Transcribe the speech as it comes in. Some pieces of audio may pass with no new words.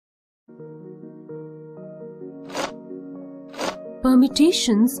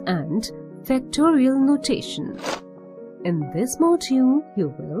Permutations and factorial notation. In this module,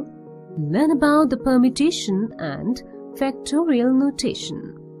 you will learn about the permutation and factorial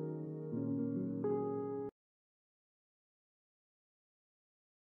notation.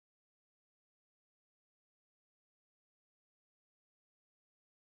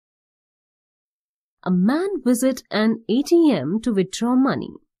 A man visits an ATM to withdraw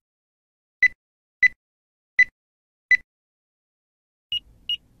money.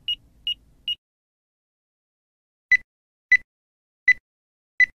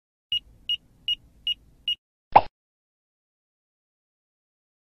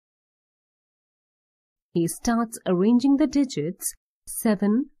 He starts arranging the digits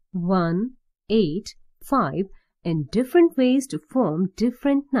 7, 1, 8, 5 in different ways to form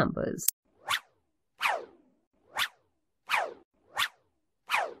different numbers.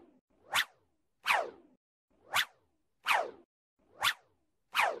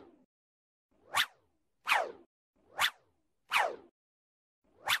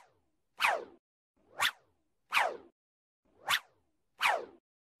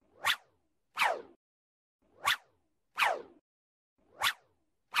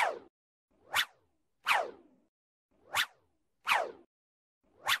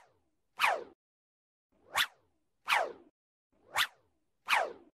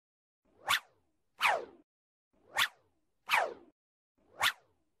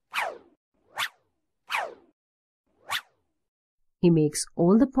 He makes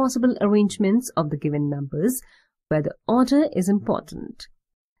all the possible arrangements of the given numbers where the order is important.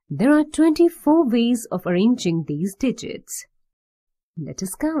 There are 24 ways of arranging these digits. Let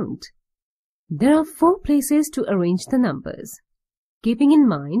us count. There are 4 places to arrange the numbers, keeping in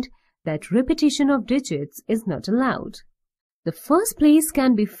mind that repetition of digits is not allowed. The first place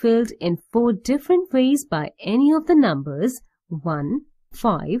can be filled in 4 different ways by any of the numbers 1,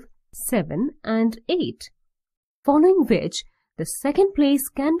 5, 7 and 8, following which the second place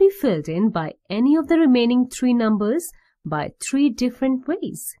can be filled in by any of the remaining 3 numbers by 3 different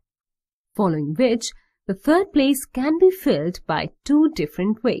ways, following which the third place can be filled by 2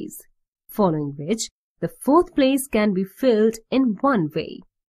 different ways, following which the fourth place can be filled in 1 way.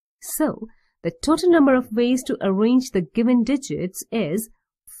 So, the total number of ways to arrange the given digits is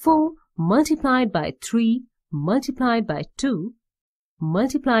 4 multiplied by 3 multiplied by 2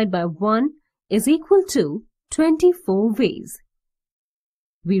 multiplied by 1 is equal to 24 ways.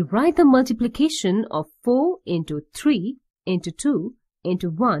 We write the multiplication of 4 into 3 into 2 into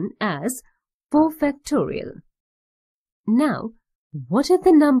 1 as 4 factorial. Now, what if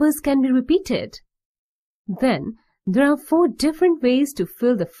the numbers can be repeated? Then, there are 4 different ways to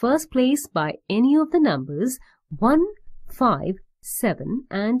fill the first place by any of the numbers 1, 5, 7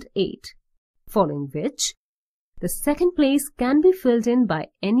 and 8, following which the second place can be filled in by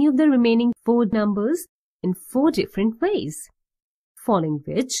any of the remaining 4 numbers in 4 different ways, following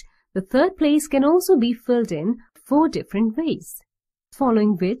which the third place can also be filled in 4 different ways,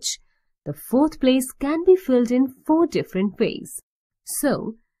 following which the fourth place can be filled in 4 different ways.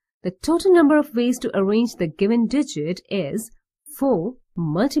 So, the total number of ways to arrange the given digit is 4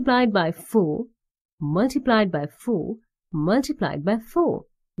 multiplied by 4 multiplied by 4 multiplied by 4,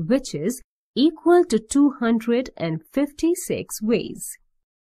 which is equal to 256 ways.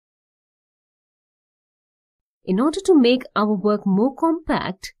 In order to make our work more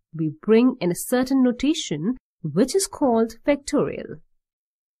compact, we bring in a certain notation which is called factorial.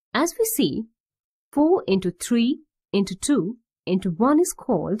 As we see, 4 into 3 into 2 into 1 is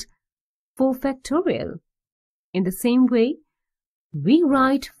called 4 factorial. In the same way, we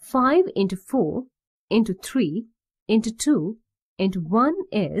write 5 into 4 into 3 into 2 into 1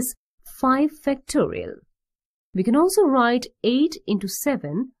 is 5 factorial. We can also write 8 into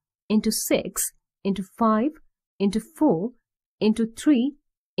 7 into 6 into 5 into 4 into 3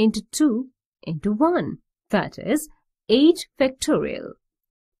 into 2 into 1, that is 8 factorial.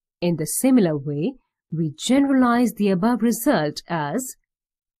 In the similar way, we generalize the above result as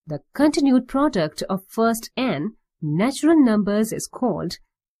the continued product of first n natural numbers is called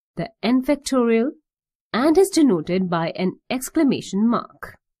the n factorial and is denoted by an exclamation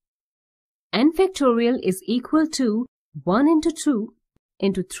mark. N factorial is equal to 1 into 2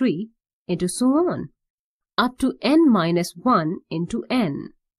 into 3 into so on, up to n minus 1 into n.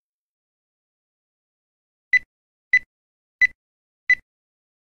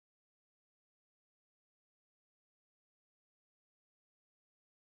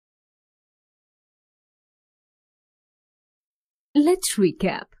 Let's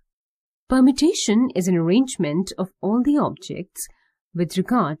recap. Permutation is an arrangement of all the objects with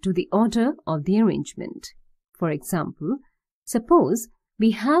regard to the order of the arrangement. For example, suppose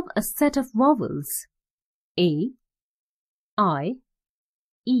we have a set of vowels A, I,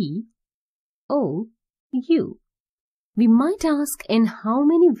 E, O, U. We might ask in how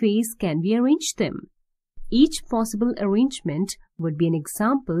many ways can we arrange them? Each possible arrangement would be an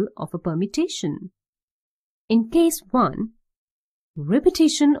example of a permutation. In case 1,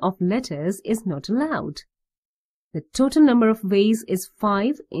 repetition of letters is not allowed. The total number of ways is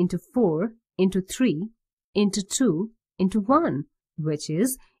 5 into 4 into 3 into 2 into 1, which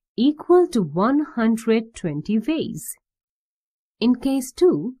is equal to 120 ways. In case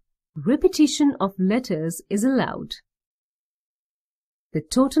 2, repetition of letters is allowed. The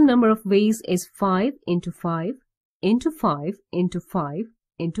total number of ways is 5 into 5 into 5 into 5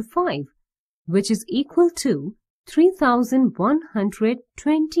 into 5, which is equal to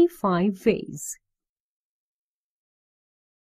 3,125 ways.